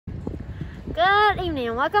Good evening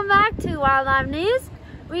and welcome back to Wildlife News.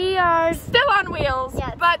 We are still on wheels,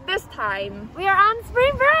 yes, but this time we are on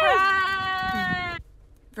spring break.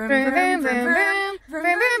 Vroom, vroom, vroom, vroom,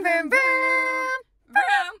 vroom, vroom,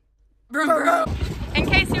 vroom, vroom. In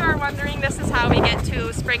case you are wondering, this is how we get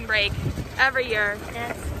to spring break every year.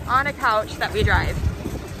 Yes. On a couch that we drive.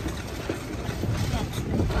 Yes.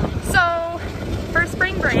 So, for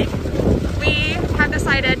spring break, we have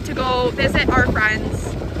decided to go visit our friends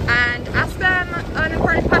and ask them an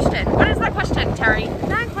important question. What is that question, Terry?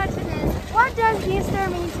 That question is, what does Easter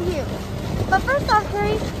mean to you? But first off,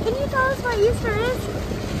 Terry, can you tell us what Easter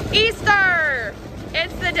is? Easter!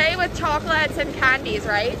 It's the day with chocolates and candies,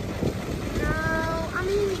 right? No, I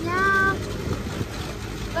mean, yeah.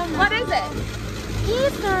 But no. What is it?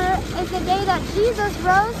 Easter is the day that Jesus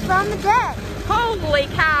rose from the dead. Holy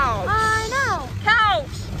cow! I know. Couch!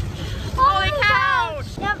 Holy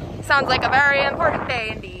couch! Yep. Sounds like a very important day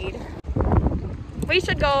indeed. We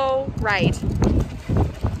should go right.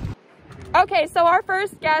 Okay, so our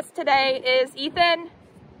first guest today is Ethan,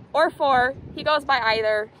 or Four. He goes by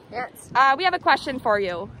either. Yes. We have a question for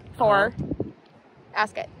you, Four.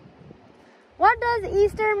 Ask it. What does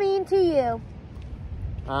Easter mean to you?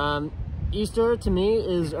 Easter to me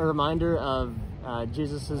is a reminder of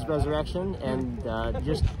Jesus' resurrection and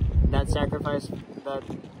just that sacrifice that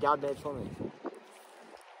God made for me.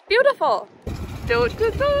 Beautiful.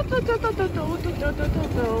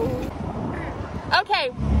 Okay,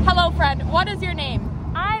 hello friend. What is your name?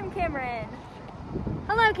 I'm Cameron.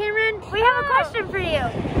 Hello, Cameron. We have a question for you.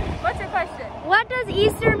 What's your question? What does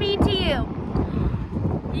Easter mean to you?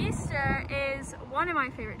 Easter is one of my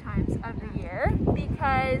favorite times of the year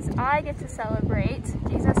because I get to celebrate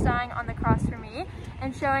Jesus dying on the cross for me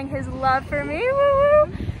and showing his love for me. Woo woo!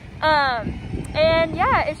 And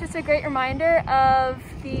yeah, it's just a great reminder of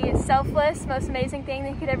the selfless, most amazing thing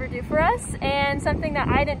that he could ever do for us, and something that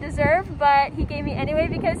I didn't deserve, but he gave me anyway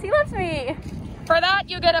because he loves me. For that,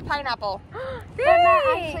 you get a pineapple. But not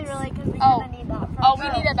actually really, because we kind of need that. We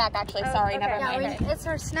need it back actually. Sorry, okay. never mind. Yeah, it's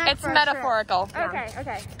our snack. It's metaphorical. Okay,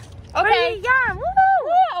 okay. Okay. Yeah, woo!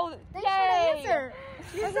 Wow. Thanks for the answer.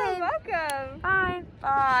 You're so welcome. Bye.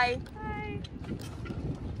 Bye. Bye.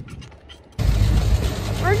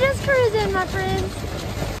 We're just cruising, my friends.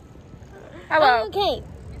 Hello. Okay,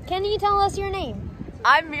 can you tell us your name?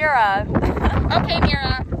 I'm Mira. Okay,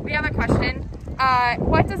 Mira, we have a question.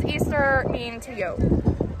 What does Easter mean to you?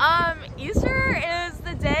 Easter is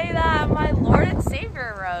the day that my Lord and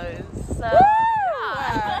Savior rose. So,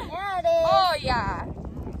 yeah. Yeah, it is. Oh, yeah.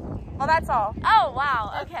 Well, that's all. Oh,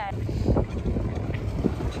 wow. Okay.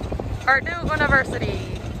 Purdue University.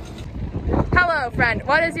 Hello, friend.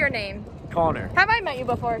 What is your name? Connor. Have I met you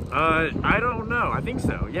before? I don't know. I think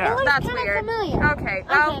so. Yeah. Really? That's Kinda weird. familiar. Okay.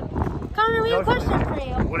 Well, Connor, we have a question for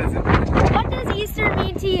you. What is it? What does Easter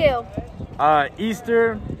mean to you?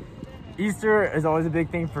 Easter is always a big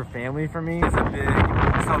thing for family for me. It's a big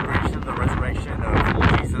celebration of the resurrection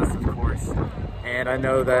of Jesus, of course. And I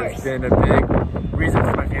know that it's been a big reason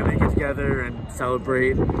for my family to get together and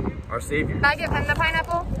celebrate our Savior. can I give him the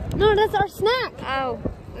pineapple? No, that's our snack. Oh,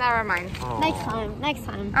 never mind. Aww. Next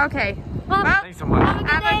time. Okay. Well, Thanks so much.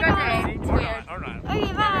 Have a good day. Bye. It's weird. All right.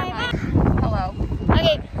 Okay, bye. Hello.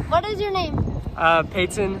 Okay, what is your name?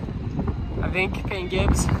 Peyton. I think Peyton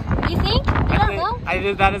Gibbs. You think? You don't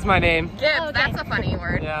know? That is my name. Gibbs, Okay. that's a funny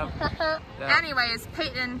word. Yeah. Anyways,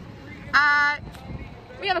 Peyton,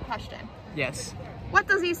 we have a question. Yes. What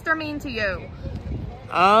does Easter mean to you?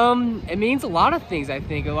 It means a lot of things. I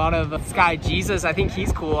think a lot of this guy Jesus. I think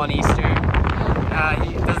he's cool on Easter.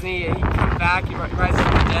 He comes back. He rises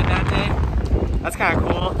from the dead that day. That's kind of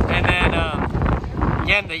cool. And then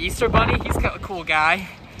yeah, the Easter Bunny. He's a cool guy.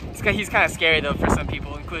 He's kind of scary though for some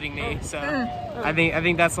people, including me. So I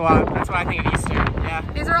think that's a lot. That's what I think of Easter. Yeah.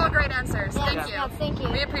 These are all great answers. Yes, Thank you. yes, thank you.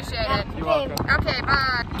 We appreciate it. You're welcome. Okay,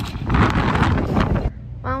 bye.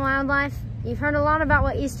 Well, Wildlife, you've heard a lot about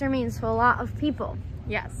what Easter means to a lot of people.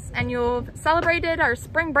 Yes, and you've celebrated our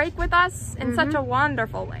spring break with us in such a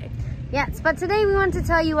wonderful way. Yes, but today we want to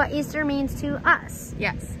tell you what Easter means to us.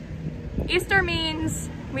 Yes. Easter means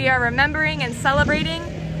we are remembering and celebrating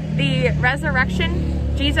the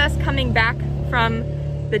resurrection, Jesus coming back from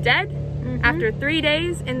the dead after 3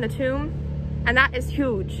 days in the tomb, and that is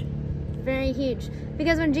huge. Very huge.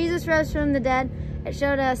 Because when Jesus rose from the dead, it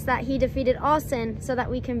showed us that he defeated all sin so that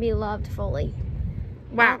we can be loved fully.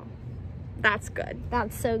 Wow, that's good.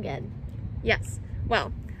 That's so good. Yes.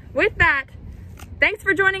 Well, with that, thanks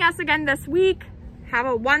for joining us again this week. Have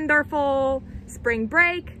a wonderful spring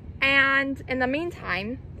break, and in the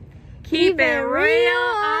meantime, keep it real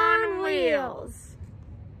on wheels.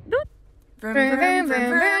 Vroom, vroom, vroom,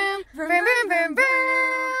 vroom.